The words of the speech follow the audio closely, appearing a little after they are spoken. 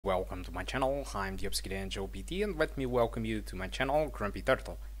welcome to my channel. I'm the Angel PT and let me welcome you to my channel, Grumpy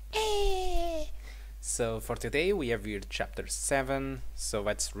Turtle. So for today we have here chapter 7, so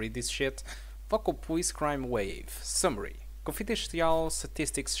let's read this shit. Local police crime wave. Summary. Confidential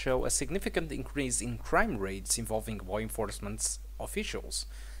statistics show a significant increase in crime rates involving law enforcement officials.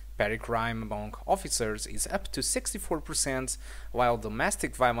 Petty crime among officers is up to 64%, while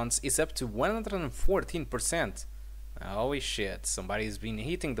domestic violence is up to 114%. Holy shit, somebody's been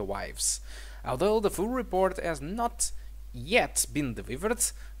hitting the wives. Although the full report has not yet been delivered,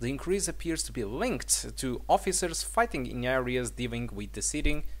 the increase appears to be linked to officers fighting in areas dealing with the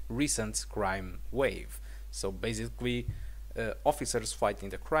city's recent crime wave. So basically, officers fighting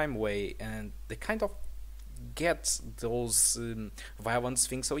the crime wave, and they kind of get those violence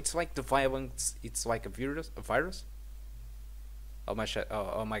things. So it's like the violence, it's like a virus. Oh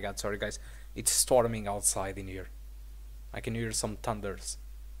my god, sorry guys, it's storming outside in here. I can hear some thunders.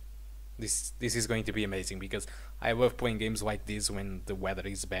 This is going to be amazing because I love playing games like this when the weather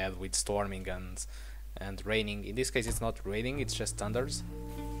is bad with storming and raining. In this case it's not raining, it's just thunders.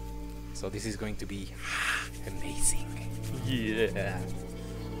 So this is going to be amazing. Yeah.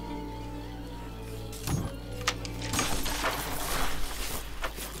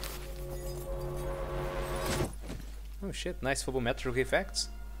 Oh shit, nice volumetric effects.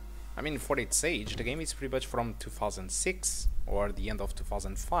 I mean, for its age, the game is pretty much from 2006 or the end of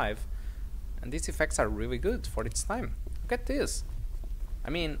 2005, and these effects are really good for its time. Look at this. I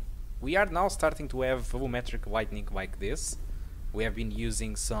mean, we are now starting to have volumetric lighting like this. We have been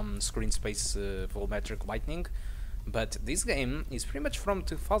using some screen space volumetric lighting, but this game is pretty much from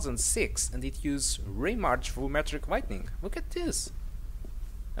 2006 and it used Raymarch volumetric lighting. Look at this.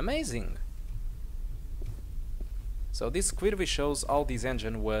 Amazing. So this clearly shows how this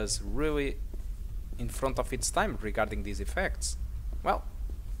engine was really in front of its time regarding these effects. Well,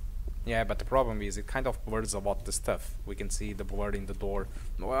 yeah, but the problem is it kind of blurs a lot the stuff. We can see the blur in the door.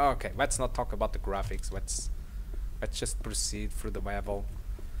 Well, okay, let's not talk about the graphics. Let's just proceed through the level.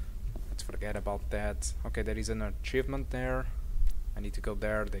 Let's forget about that. Okay, there is an achievement there. I need to go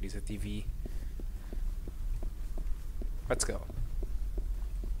there. There is a TV. Let's go.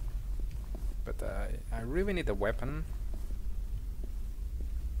 But I really need a weapon.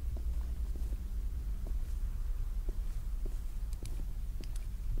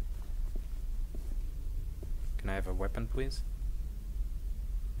 Can I have a weapon, please?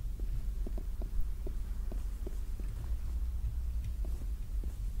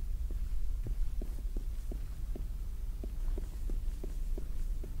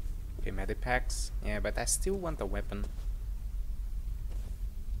 Okay, medipacks. Yeah, but I still want a weapon.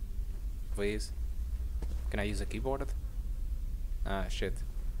 Please. Can I use a keyboard? Ah, shit.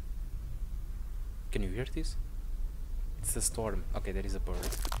 Can you hear this? It's a storm. Okay, there is a bird.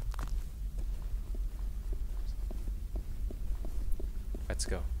 Let's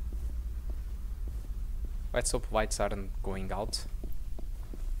go. Let's hope lights aren't going out.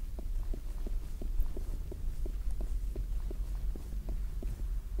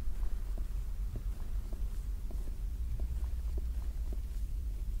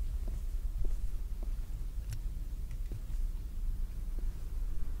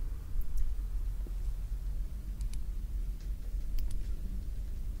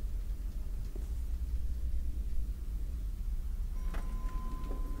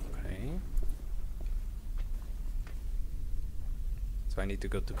 So I need to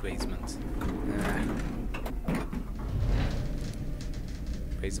go to basement.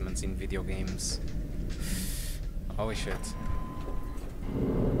 Basements in video games. Holy shit.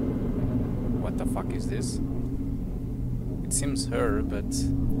 What the fuck is this? It seems her, but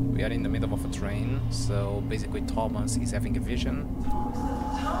we are in the middle of a train, so basically Thomas is having a vision.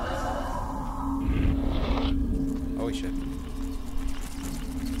 Holy shit.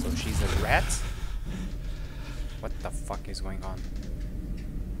 So she's a rat? What the fuck is going on?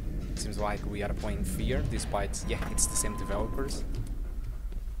 Seems like we are playing Fear, despite, yeah, it's the same developers.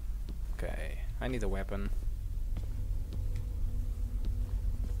 Okay, I need a weapon.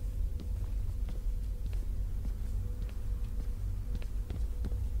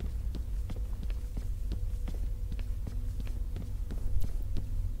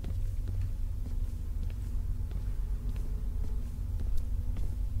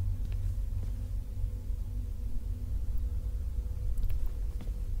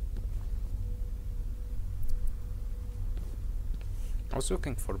 I was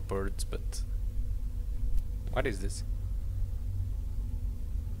looking for birds, but what is this?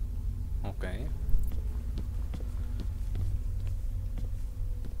 Okay.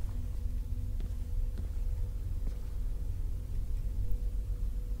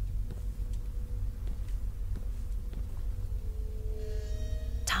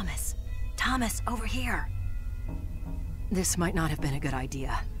 Thomas, over here. This might not have been a good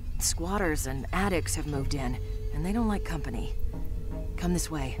idea. Squatters and addicts have moved in, and they don't like company. Come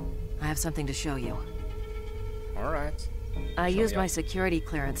this way. I have something to show you. Alright. I used my security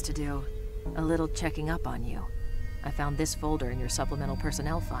clearance to do a little checking up on you. I found this folder in your supplemental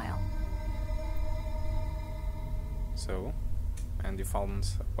personnel file. So, and you found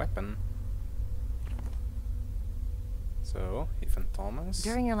a weapon. So, Ethan Thomas.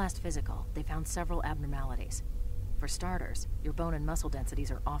 During your last physical, they found several abnormalities. For starters, your bone and muscle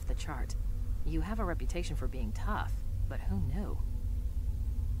densities are off the chart. You have a reputation for being tough, but who knew?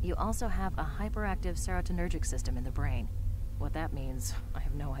 You also have a hyperactive serotonergic system in the brain. What that means, I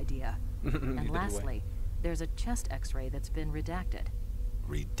have no idea. And lastly, there's a chest x-ray that's been redacted.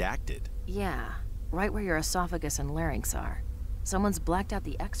 Redacted? Yeah, right where your esophagus and larynx are. Someone's blacked out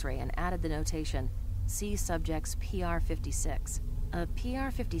the x-ray and added the notation, see subject's PR56. A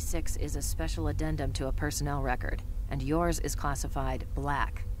PR56 is a special addendum to a personnel record, and yours is classified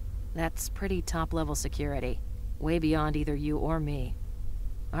black. That's pretty top-level security, way beyond either you or me.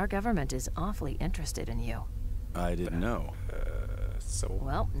 Our government is awfully interested in you. I didn't know.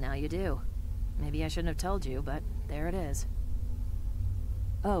 Well, now you do. Maybe I shouldn't have told you, but there it is.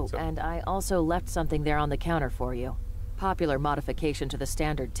 Oh, and I also left something there on the counter for you. Popular modification to the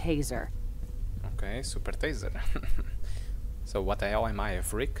standard taser. Okay, super taser. So what the hell am I, a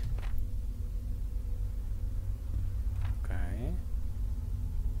freak? Okay.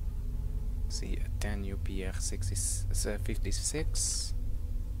 See, a 10 UPR 56.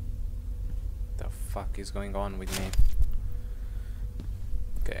 The fuck is going on with me?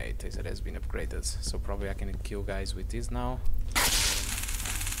 Okay, taser has been upgraded, so probably I can kill guys with this now.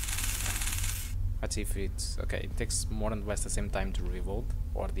 Let's see if it's... okay, it takes more and less the same time to reload,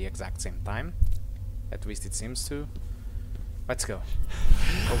 or the exact same time. At least it seems to. Let's go.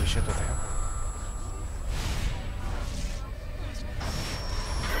 Holy shit, what the hell?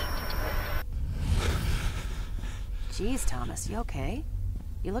 Jeez, Thomas, you okay?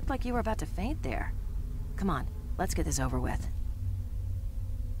 You looked like you were about to faint there. Come on, let's get this over with.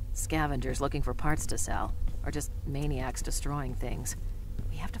 Scavengers looking for parts to sell, or just maniacs destroying things.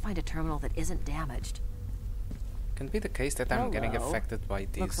 We have to find a terminal that isn't damaged. Can it be the case that I'm getting affected by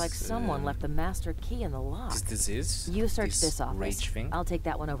this? Looks like someone left the master key in the lock. This disease? You search this office. Rage thing? I'll take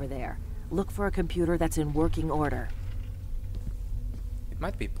that one over there. Look for a computer that's in working order. It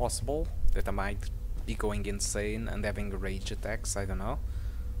might be possible that I might be going insane and having rage attacks, I don't know.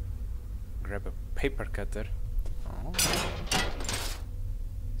 Grab a paper cutter. Oh.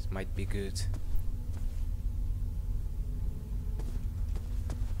 This might be good.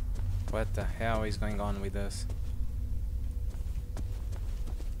 What the hell is going on with us?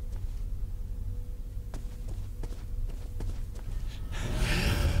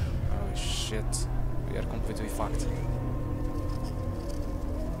 Oh shit, we are completely fucked.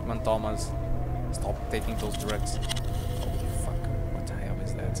 Come on, Thomas. Stop taking those drugs. Holy fuck, what the hell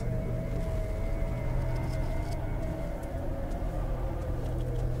is that?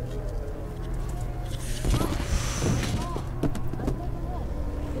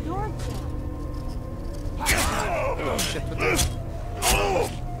 Oh shit, what the...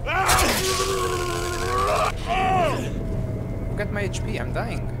 Look at my HP, I'm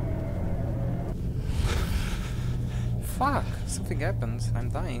dying. Fuck, something happened, I'm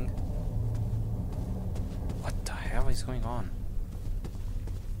dying. What the hell is going on?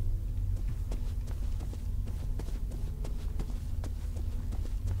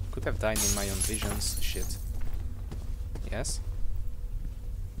 Could have died in my own visions, shit. Yes?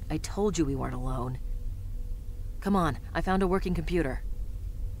 I told you we weren't alone. Come on, I found a working computer.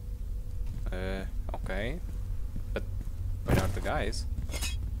 Okay. But where are the guys?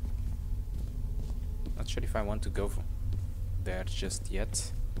 Not sure if I want to go there just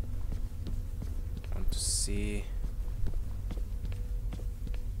yet. I want to see...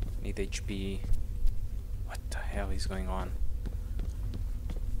 Need HP. What the hell is going on?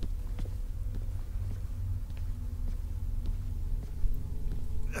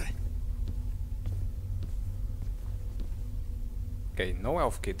 Okay, no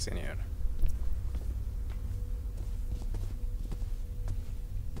elf kids in here.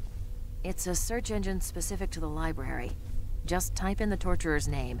 It's a search engine specific to the library. Just type in the torturer's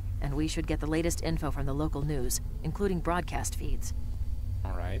name, and we should get the latest info from the local news, including broadcast feeds.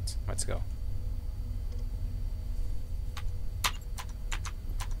 Alright, let's go.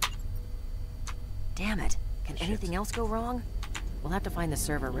 Damn it. Can anything else go wrong? We'll have to find the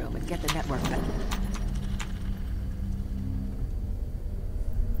server room and get the network back.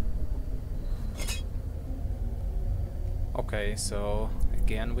 Okay, so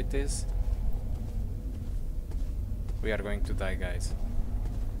again with this. We are going to die, guys.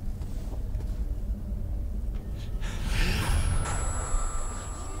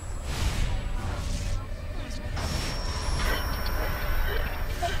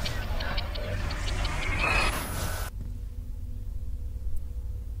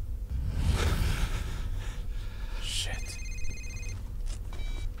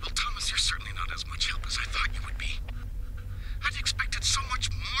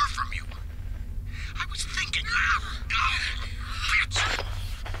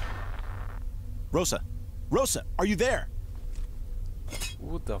 Rosa! Rosa, are you there?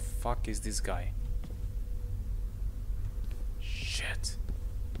 Who the fuck is this guy? Shit.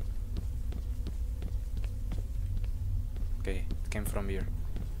 Okay, it came from here.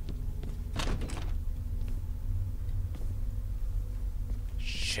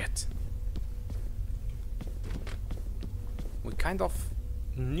 Shit. We kind of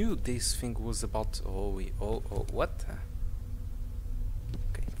knew this thing was about... what?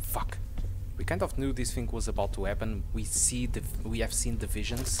 Okay, fuck. We kind of knew this thing was about to happen. We have seen the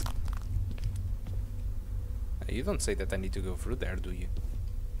visions. You don't say that I need to go through there, do you?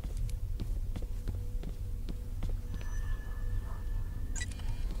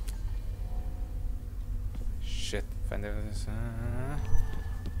 Shit. Find evidence.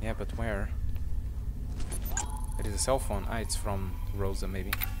 Yeah, but where? There is a cell phone. Ah, it's from Rosa,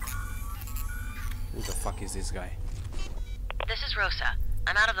 maybe. Who the fuck is this guy? This is Rosa.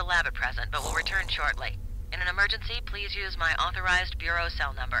 I'm out of the lab at present, but will return shortly. In an emergency, please use my authorized bureau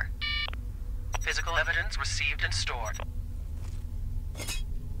cell number. Physical evidence received and stored.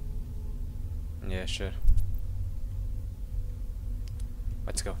 Yeah, sure.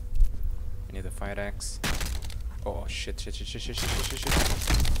 Let's go. I need a fire axe. Oh shit.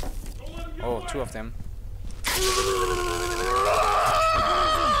 Oh, two of them.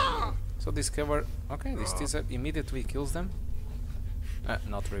 So this cover... Okay, this teaser immediately kills them.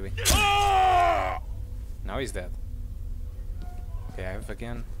 Not really. Now he's dead. Okay, I have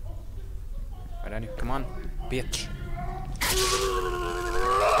again. Where are you? Come on, bitch.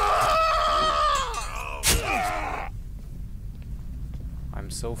 I'm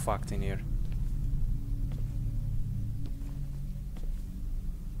so fucked in here.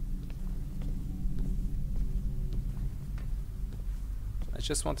 I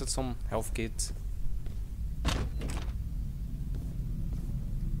just wanted some health kits.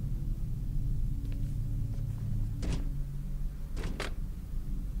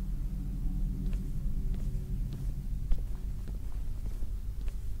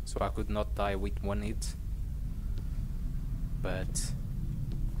 So I could not die with one hit. But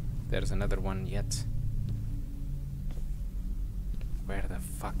there's another one yet. Where the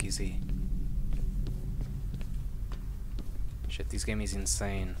fuck is he? Shit, this game is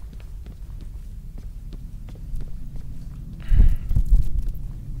insane.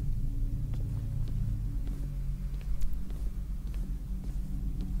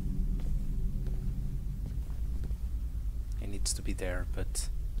 He needs to be there, but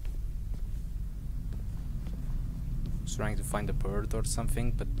I was trying to find a bird or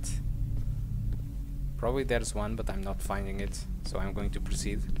something, but probably there's one, but I'm not finding it, so I'm going to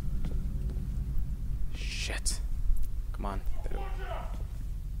proceed. Shit. Come on.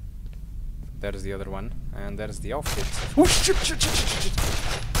 There's the other one, and there's the outfit. Oh shit! He's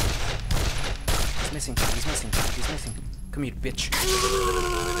missing. Come here, bitch.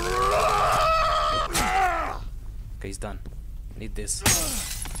 Okay, he's done. Need this.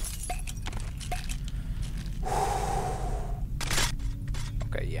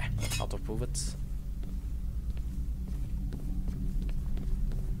 Okay, yeah. Auto bullets.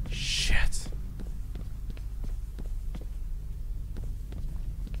 Shit.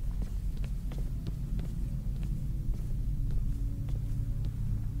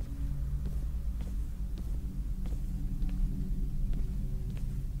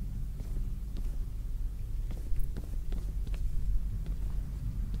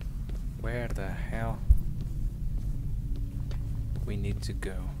 Where the hell we need to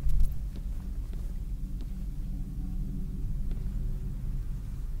go?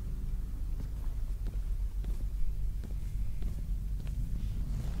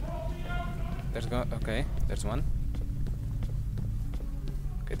 Okay, there's one.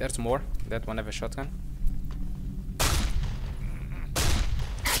 Okay, there's more. That one have a shotgun.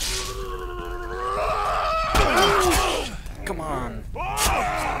 Come on.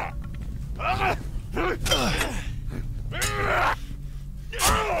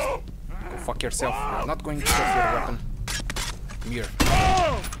 Go fuck yourself. You're not going to get your weapon. Come here.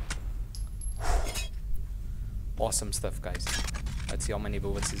 Awesome stuff, guys. Let's see how many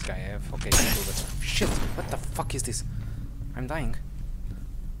bullets this guy have. Okay, 2 bullets. Shit! What the fuck is this? I'm dying.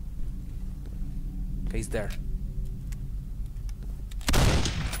 Okay, he's there.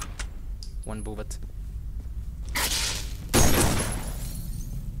 1 bullet.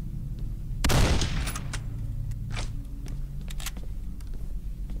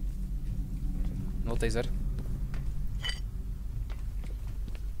 No taser.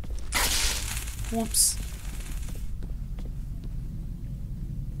 Whoops.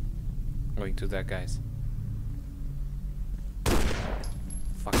 Going to that, guys.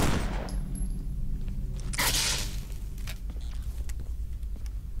 Fuck.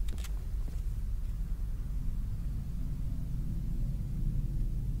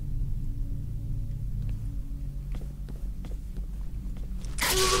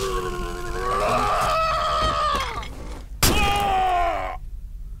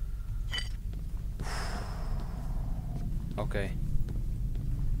 Okay.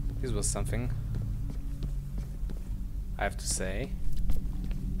 This was something. I have to say.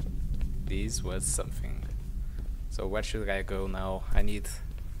 This was something. So where should I go now? I need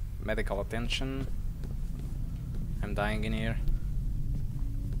medical attention. I'm dying in here.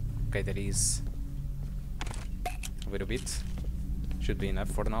 Okay, that is a little bit. Should be enough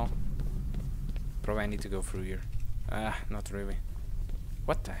for now. Probably I need to go through here. Not really.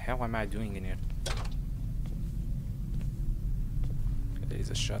 What the hell am I doing in here? There is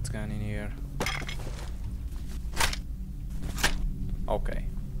a shotgun in here. Okay.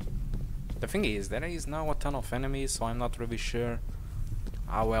 The thing is, there is now a ton of enemies, so I'm not really sure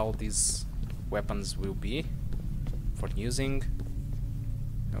how well these weapons will be for using.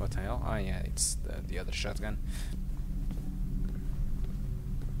 What the hell? Oh yeah, it's the other shotgun.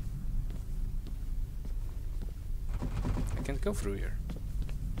 I can't go through here.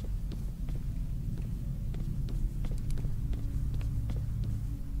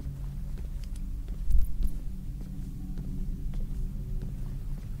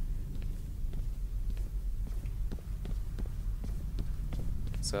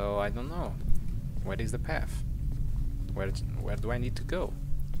 So I don't know. Where is the path? Where do I need to go?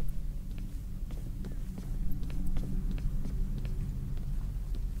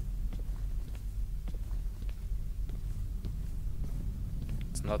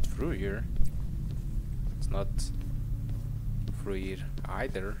 It's not through here. It's not through here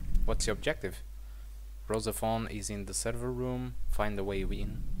either. What's the objective? Rosaphone is in the server room. Find a way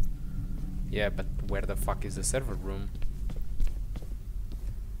in. Yeah, but where the fuck is the server room?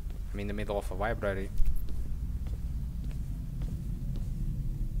 I'm in the middle of a library.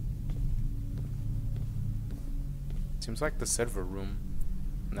 Seems like the server room.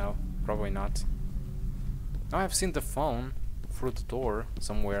 No, probably not. Now I've seen the phone through the door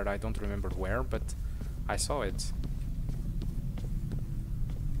somewhere. I don't remember where, but I saw it.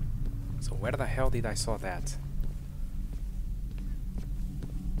 So where the hell did I saw that?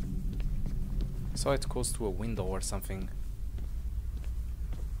 I saw it close to a window or something.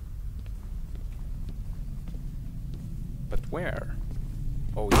 But where?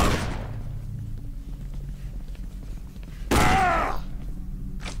 Oh yeah.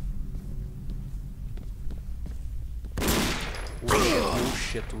 Oh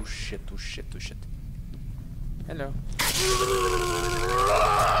shit, oh shit, oh shit, oh shit. Hello.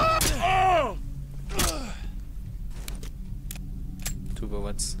 2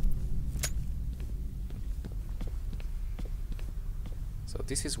 bullets. So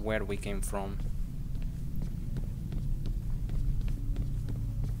this is where we came from.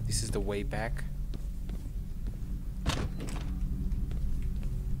 This is the way back.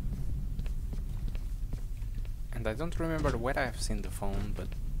 And I don't remember where I've seen the phone, but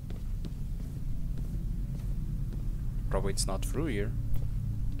probably it's not through here.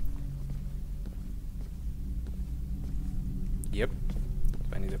 Yep.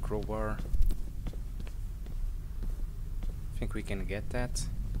 I need a crowbar. I think we can get that.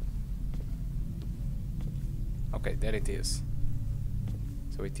 Okay, there it is.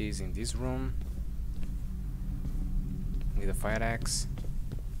 So it is in this room. Need a fire axe.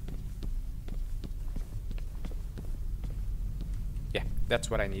 Yeah,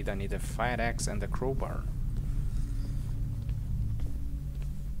 that's what I need. I need a fire axe and a crowbar.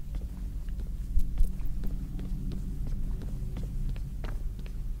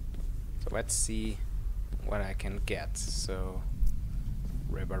 So let's see what I can get. So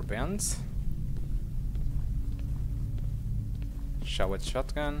rubber bands. Showered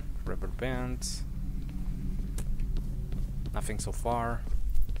shotgun, rubber bands. Nothing so far.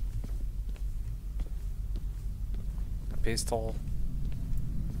 A pistol.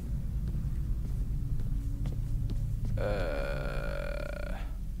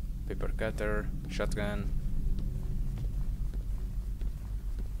 Paper cutter, shotgun.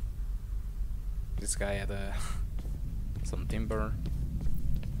 This guy had some timber.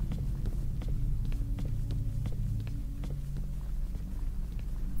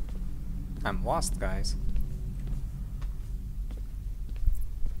 I'm lost, guys.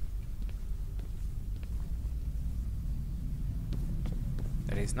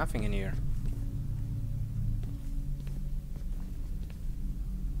 There is nothing in here.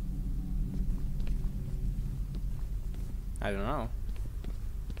 I don't know.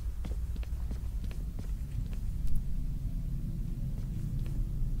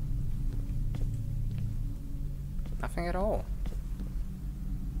 Nothing at all.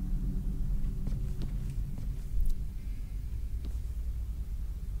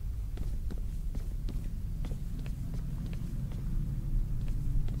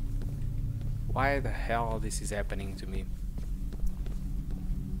 Why the hell this is happening to me?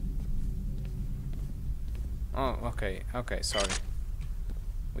 Oh, okay, okay, sorry.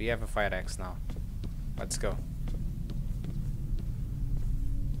 We have a fire axe now. Let's go.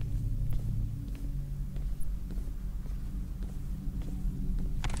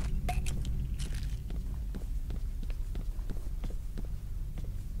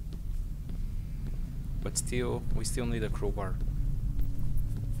 But still, we still need a crowbar.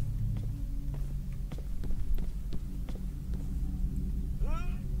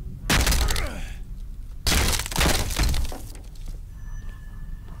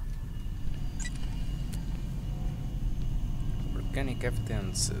 Organic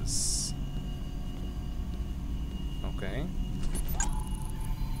evidences. Okay.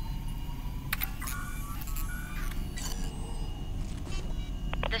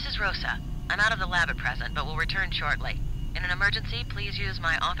 This is Rosa. I'm out of the lab at present, but will return shortly. In an emergency, please use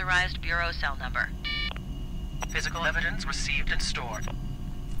my authorized bureau cell number. Physical evidence received and stored.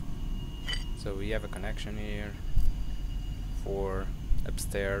 So we have a connection here for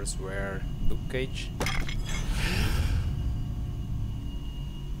upstairs where book cage.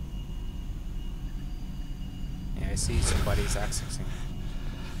 Yeah, I see somebody's accessing.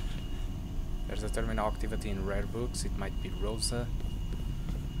 There's a terminal activity in rare books. It might be Rosa.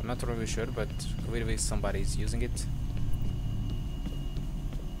 I'm not really sure, but clearly somebody's using it.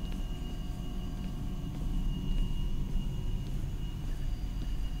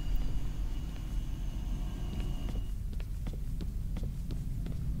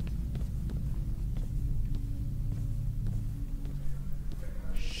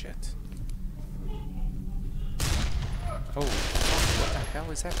 Shit. Oh, what the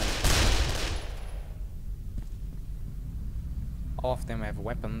hell is happening? All of them have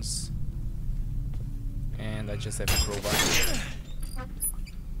weapons, and I just have a crowbar.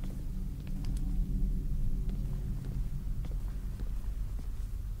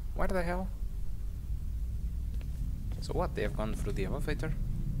 What the hell? So what, they have gone through the elevator?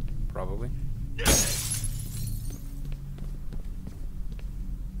 Probably.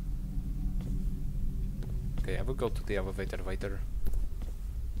 Okay, I will go to the elevator later.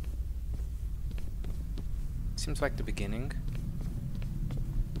 Seems like the beginning.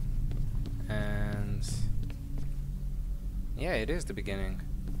 And yeah, it is the beginning.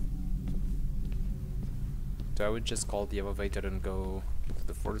 So I would just call the elevator and go to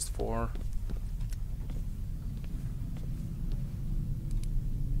the first floor.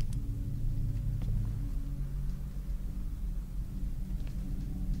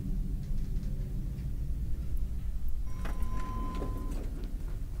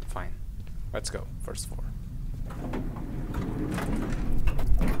 Fine. Let's go. First floor.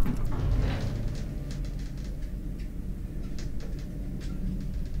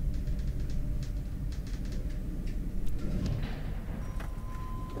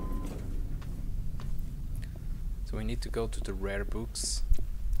 So we need to go to the rare books.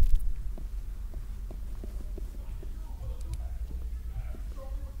 I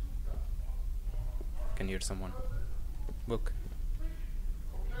can hear someone. Look.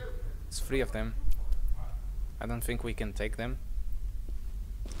 It's 3 of them. I don't think we can take them.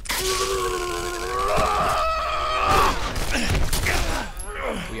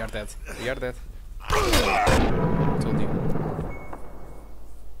 We are dead. We are dead. Told you.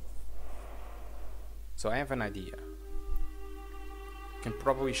 So I have an idea. Can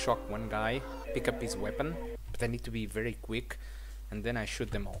probably shock one guy, pick up his weapon, but I need to be very quick, and then I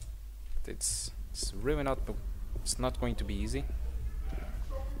shoot them all. But it's really not. It's not going to be easy.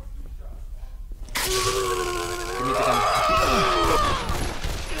 Give me the gun.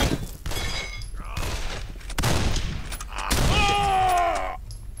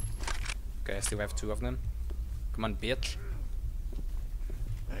 Okay, I still have 2 of them. Come on, bitch.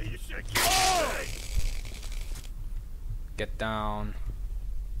 Get down.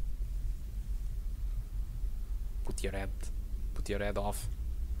 Put your head off.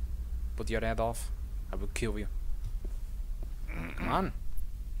 Put your head off. I will kill you. Come on.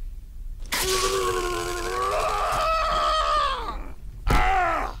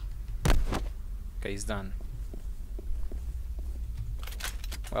 Okay, he's done.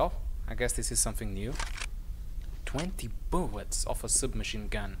 Well, I guess this is something new. 20 bullets off a submachine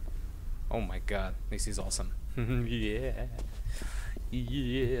gun. Oh my god, this is awesome. Yeah.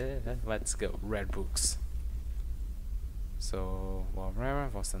 Yeah. Let's go. Rare books. So, well, rare,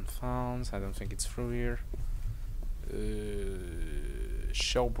 lost and found. I don't think it's through here.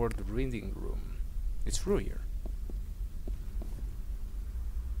 Showboard reading room. It's through here.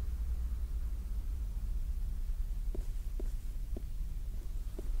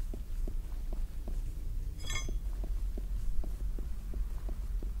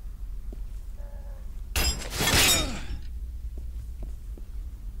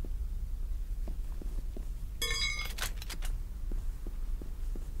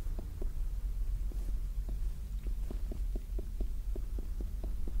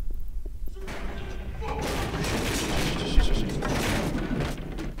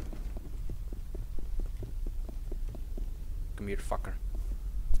 Come here, fucker.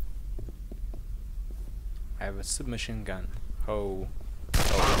 I have a submachine gun. Ho.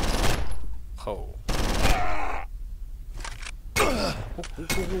 Ho. Ho. Whoa, whoa,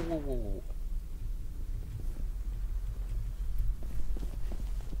 whoa, whoa, whoa.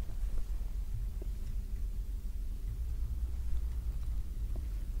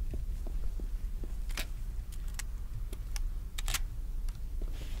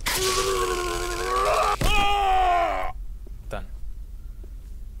 Done.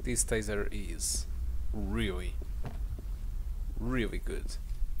 This taser is really good.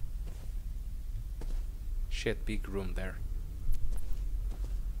 Shit, big room there.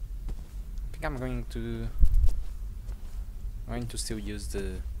 I think I'm going to still use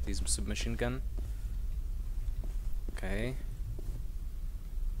this submachine gun. Okay.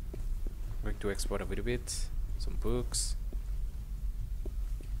 I'm going to explore a little bit. Some books.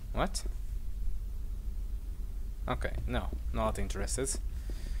 What? Okay, no, not interested.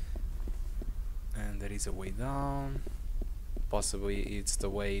 And there is a way down. Possibly it's the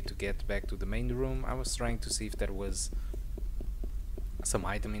way to get back to the main room. I was trying to see if there was some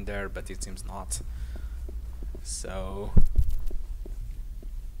item in there, but it seems not. So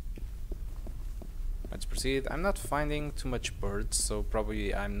let's proceed. I'm not finding too much birds, so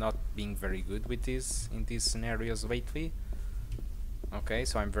probably I'm not being very good with this in these scenarios lately. Okay,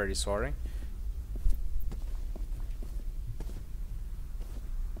 so I'm very sorry.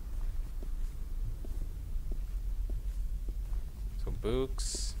 So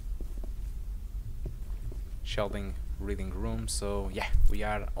books, shelving, reading room. So yeah, we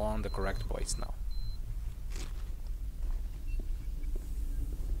are on the correct place now.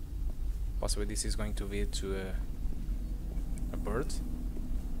 Possibly this is going to lead to a bird.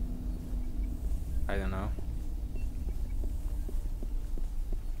 I don't know.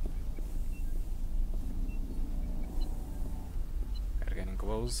 We're getting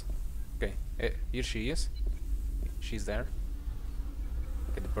close. Okay, here she is. She's there.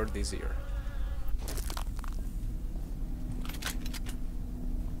 Okay, the bird is here.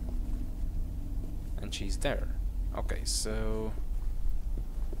 And she's there. Okay, so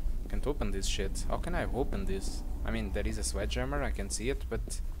can't open this shit. How can I open this? I mean, there is a sledgehammer, I can see it,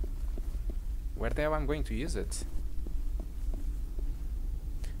 but where the hell I'm going to use it?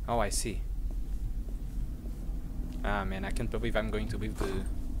 Oh, I see. Ah man, I can't believe I'm going to leave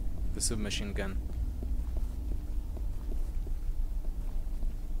the submachine gun.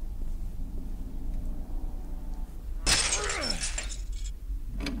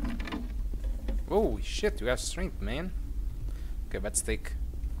 Oh shit, you have strength, man. Okay, let's take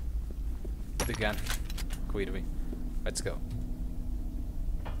the gun quickly. Let's go.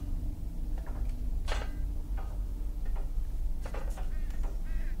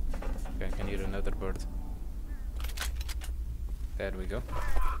 Okay, I can hear another bird. There we go.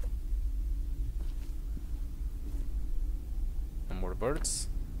 No more birds.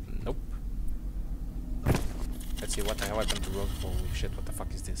 Nope. Let's see what the hell happened to the road. Holy shit, what the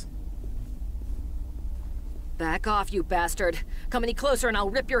fuck is this? Back off, you bastard. Come any closer and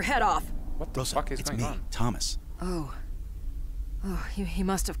I'll rip your head off. What the Rosa, fuck is it's going me, on? Thomas. Oh. Oh, he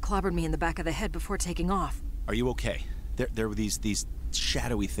must have clobbered me in the back of the head before taking off. Are you okay? There were these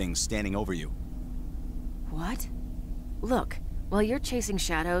shadowy things standing over you. What? Look, while you're chasing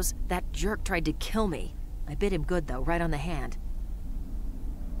shadows, that jerk tried to kill me. I bit him good, though, right on the hand.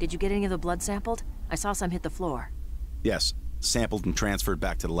 Did you get any of the blood sampled? I saw some hit the floor. Yes, sampled and transferred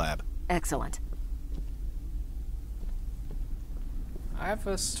back to the lab. Excellent. I have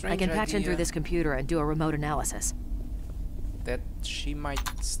a strange I can patch in idea through this computer and do a remote analysis. that she might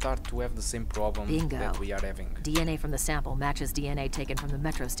start to have the same problem Bingo. that we are having. DNA from the sample matches DNA taken from the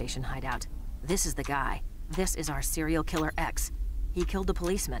metro station hideout. This is the guy. This is our serial killer X. He killed a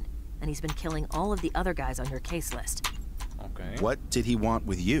policeman, and he's been killing all of the other guys on your case list. Okay. What did he want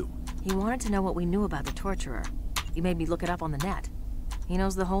with you? He wanted to know what we knew about the torturer. He made me look it up on the net. He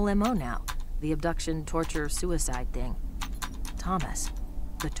knows the whole MO now. The abduction, torture, suicide thing. Thomas,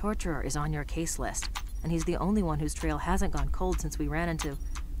 the torturer is on your case list, and he's the only one whose trail hasn't gone cold since we ran into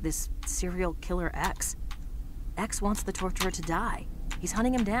this serial killer X. X wants the torturer to die. He's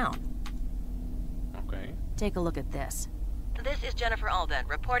hunting him down. Okay. Take a look at this. This is Jennifer Alden,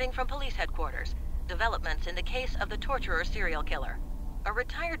 reporting from police headquarters. Developments in the case of the torturer serial killer. A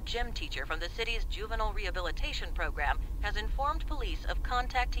retired gym teacher from the city's juvenile rehabilitation program has informed police of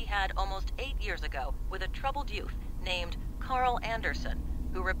contact he had almost 8 years ago with a troubled youth named Carl Anderson,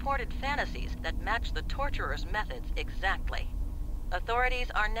 who reported fantasies that match the torturer's methods exactly. Authorities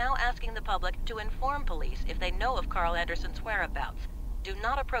are now asking the public to inform police if they know of Carl Anderson's whereabouts. Do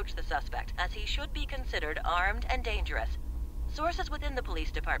not approach the suspect, as he should be considered armed and dangerous. Sources within the police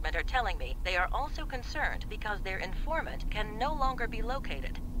department are telling me they are also concerned because their informant can no longer be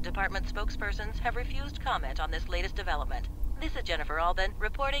located. Department spokespersons have refused comment on this latest development. This is Jennifer Alden,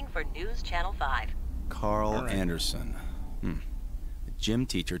 reporting for News Channel 5. Carl Anderson. The gym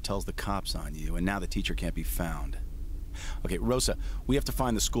teacher tells the cops on you, and now the teacher can't be found. Okay, Rosa, we have to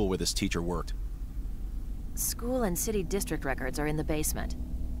find the school where this teacher worked. School and city district records are in the basement.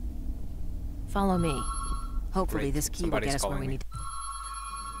 Follow me. Hopefully Great. this key Somebody's will get us where calling we me. need.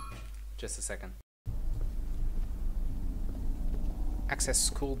 Just a second. Access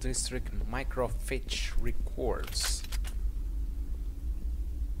school district microfiche records.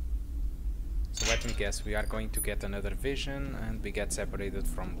 So let me guess, we are going to get another vision and we get separated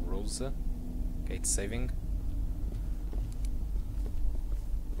from Rosa. Okay, it's saving.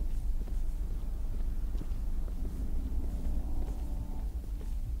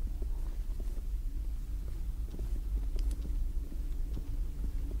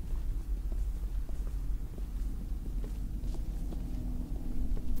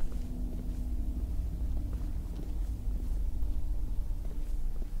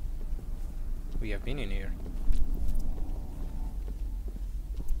 We have been in here.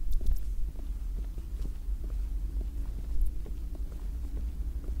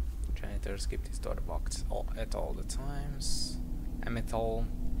 Janitors keep this door locked at all the times. Amethyl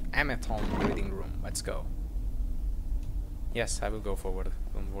reading room. Let's go. Yes, I will go forward.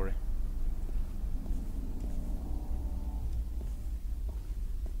 Don't worry.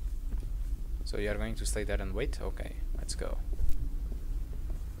 So you are going to stay there and wait? Okay, let's go.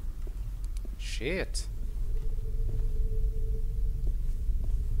 Shit.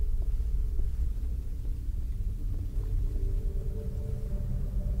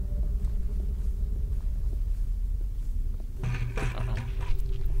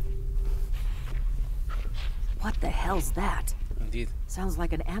 What the hell's that? Indeed. Sounds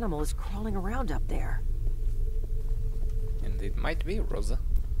like an animal is crawling around up there. And it might be Rosa.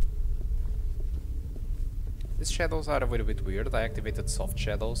 These shadows are a little bit weird. I activated soft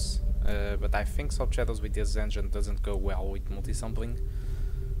shadows, but I think soft shadows with this engine doesn't go well with multi-sampling.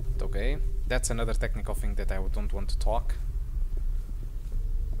 But okay, that's another technical thing that I don't want to talk.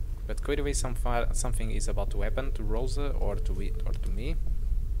 But clearly something is about to happen to Rosa or to it or to me.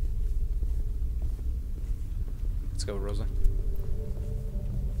 Let's go, Rosa.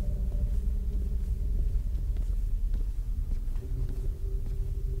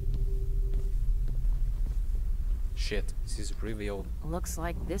 Shit, this is really old. Looks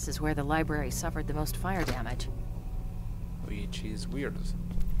like this is where the library suffered the most fire damage. Which is weird.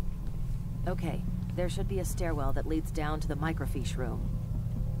 Okay, there should be a stairwell that leads down to the microfiche room.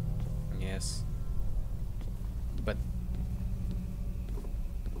 Yes. But...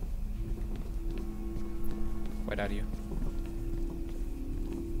 where are you?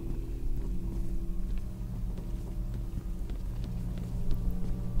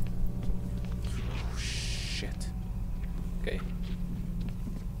 Oh, shit. Okay.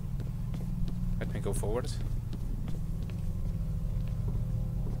 Let me go forward.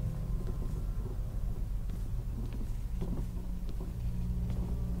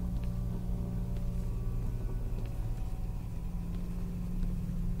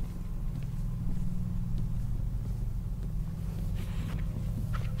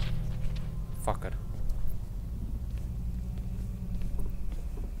 Fucker.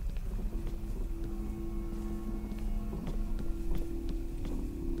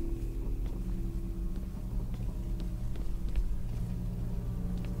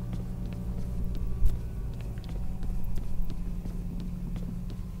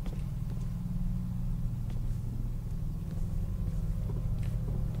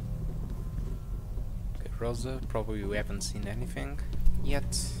 Rosa. Probably we haven't seen anything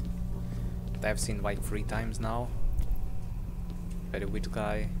yet. I've seen like 3 times now. Very weird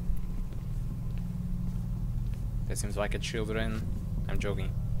guy. That seems like a children. I'm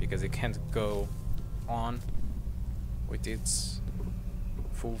joking, because it can't go on with its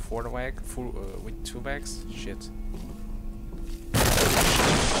full 4 leg, with 2 bags. Shit.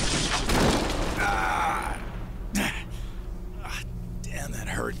 Damn, that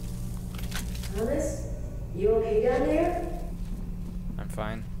hurt. Thomas, you okay down there? I'm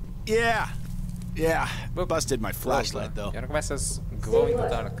fine. Yeah. Look, Busted my flashlight, though. Your glasses glow in the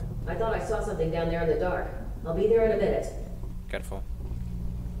put. dark. I thought I saw something down there in the dark. I'll be there in a minute. Careful.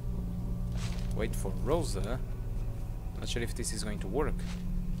 Wait for Rosa. Not sure if this is going to work.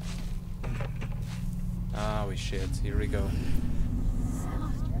 Oh shit, here we go.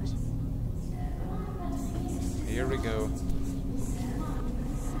 Here we go.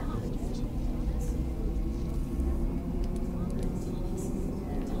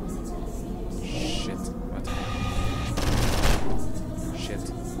 Shit, what?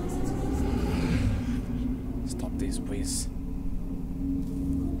 Shit. Stop this, please.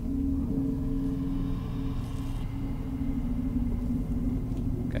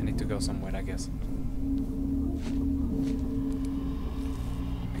 Okay, I need to go somewhere, I guess.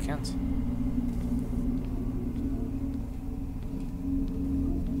 I can't.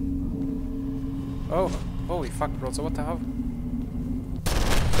 Oh, holy fuck, Rosa, what the hell?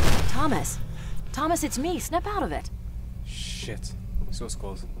 Thomas! Thomas, it's me! Snap out of it! Shit, so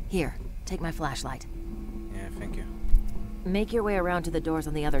close. Here, take my flashlight. Yeah, thank you. Make your way around to the doors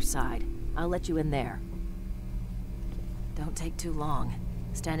on the other side. I'll let you in there. Don't take too long.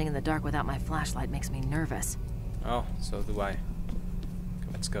 Standing in the dark without my flashlight makes me nervous. Oh, so do I. Okay,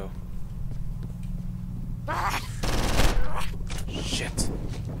 let's go. Shit.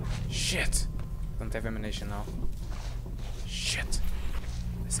 Shit. Don't have ammunition now. Shit.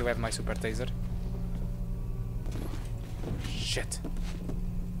 I still have my super taser. Shit.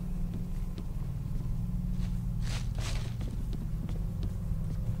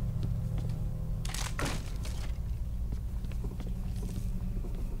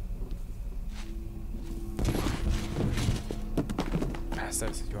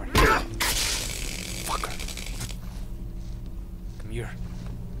 Bastards, you are. Fucker. Come here.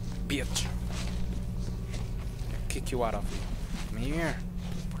 Bitch. I'll kick you out of here. Come here.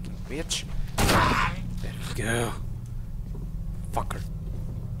 Fucking bitch. There we go. Fucker.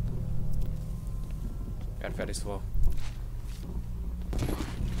 You are very slow.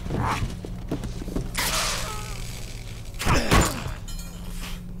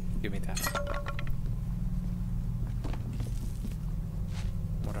 Give me that.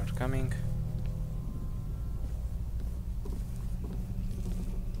 More are coming.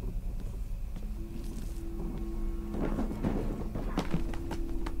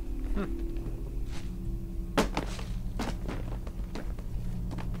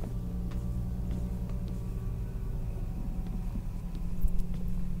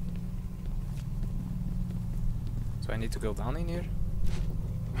 So I need to go down in here?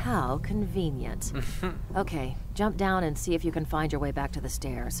 How convenient. Okay, jump down and see if you can find your way back to the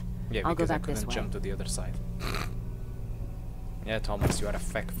stairs. Yeah, I'll go because I back this couldn't way. jump to the other side. Yeah, Thomas, you are a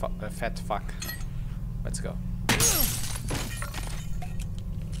fat fuck. Let's go.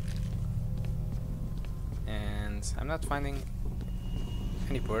 And I'm not finding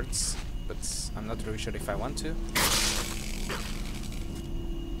any birds, but I'm not really sure if I want to.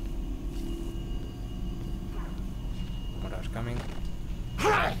 More are coming.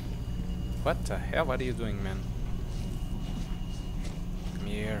 What the hell are you doing, man? Come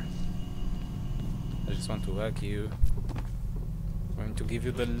here. I just want to hug you. I'm going to give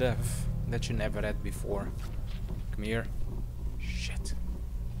you the love that you never had before. Come here. Shit.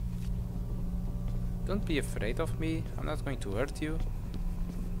 Don't be afraid of me. I'm not going to hurt you.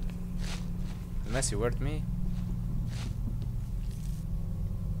 Unless you hurt me.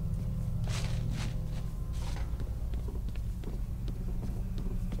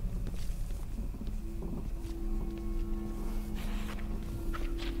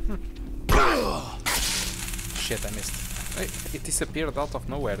 Shit, I missed. It disappeared out of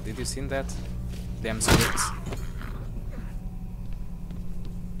nowhere. Did you see that? Damn spirits.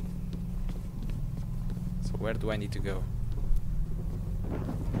 So where do I need to go?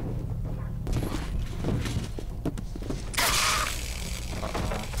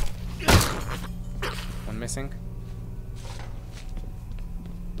 One missing.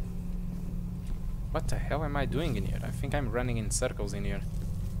 What the hell am I doing in here? I think I'm running in circles in here.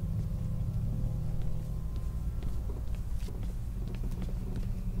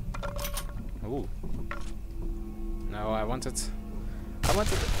 Ooh. No, I wanted...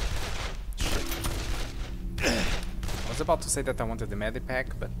 Shit. I was about to say that I wanted the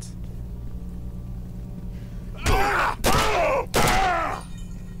medipack, but...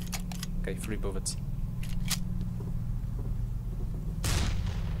 Okay, 3 bullets.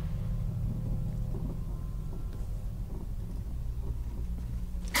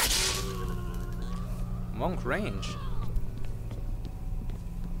 Long range.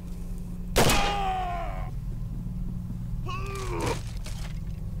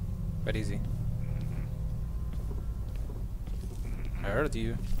 But easy. I heard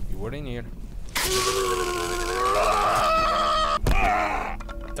you. You were in here.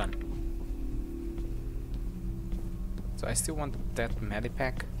 Done. So I still want that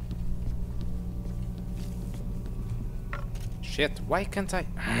medipack. Shit, why can't I?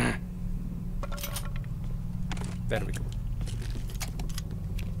 There we go.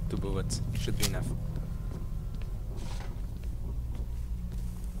 2 bullets. Should be enough.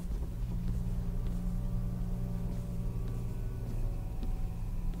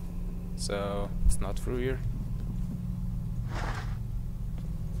 So it's not through here.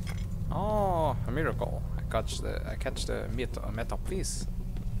 Oh, a miracle! I catch the metal piece.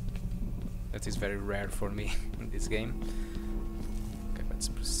 That is very rare for me in this game. Okay, let's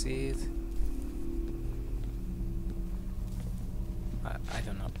proceed. I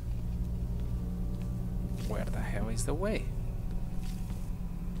don't know. Where the hell is the way?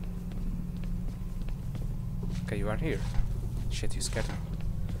 Okay, you are here. Shit, you scared me.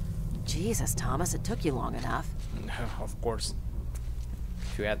 Jesus, Thomas, it took you long enough. Of course.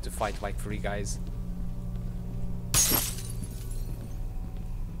 If you had to fight like 3 guys.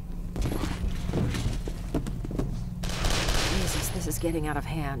 Jesus, this is getting out of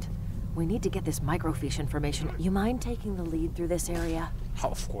hand. We need to get this microfiche information. You mind taking the lead through this area?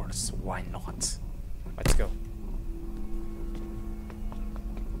 Of course, why not? Let's go.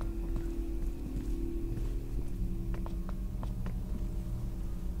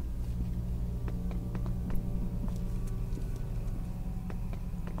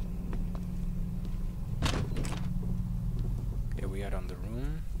 Okay, we are on the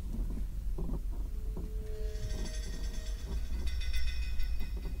room.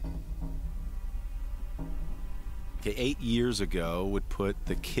 Okay, 8 years ago would put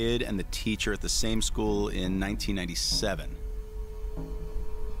the kid and the teacher at the same school in 1997.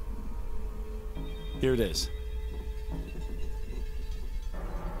 Here it is.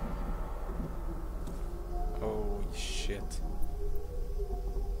 Oh shit.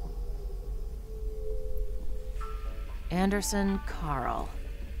 Anderson Carl.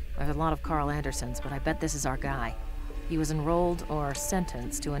 There's a lot of Carl Andersons, but I bet this is our guy. He was enrolled or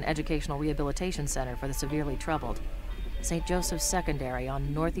sentenced to an educational rehabilitation center for the severely troubled. St. Joseph's Secondary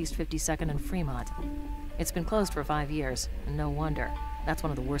on Northeast 52nd and Fremont. It's been closed for 5 years, and no wonder. That's one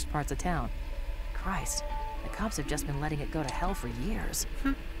of the worst parts of town. Christ, the cops have just been letting it go to hell for years.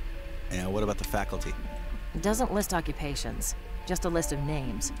 And what about the faculty? It doesn't list occupations, just a list of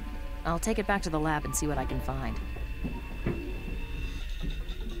names. I'll take it back to the lab and see what I can find.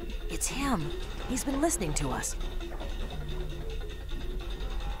 It's him. He's been listening to us.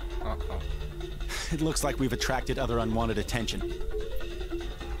 Uh-oh. It looks like we've attracted other unwanted attention.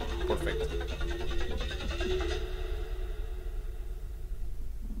 Perfect.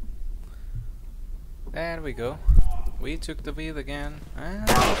 There we go. We took the lead again.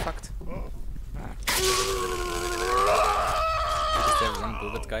 Ah, fucked. Is there 1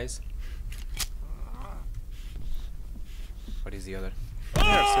 bullet, guys? What is the other? Oh,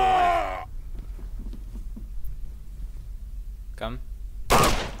 they're still alive. Come.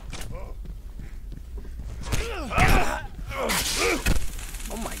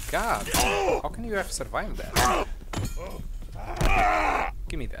 Oh my god! How can you have survived that?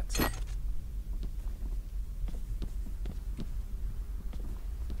 Give me that.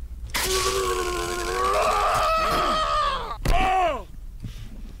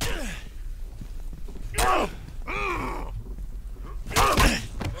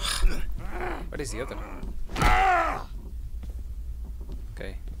 What is the other?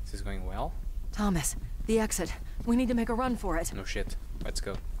 Okay, this is going well. Thomas, the exit. We need to make a run for it. No shit. Let's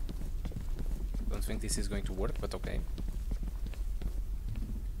go. Don't think this is going to work, but okay.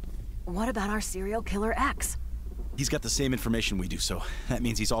 What about our serial killer X? He's got the same information we do, so that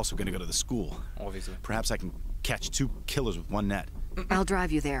means he's also going to go to the school. Obviously. Perhaps I can catch 2 killers with 1 net. I'll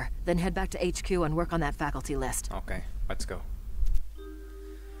drive you there, then head back to HQ and work on that faculty list. Okay, let's go.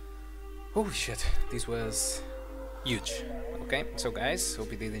 Oh shit, this was huge. Okay, so guys,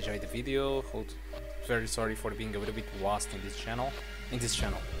 hope you did enjoy the video. Very sorry for being a little bit lost in this channel, in this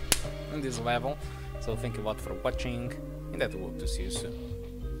level. So thank you a lot for watching, and I hope to see you soon.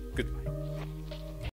 Goodbye.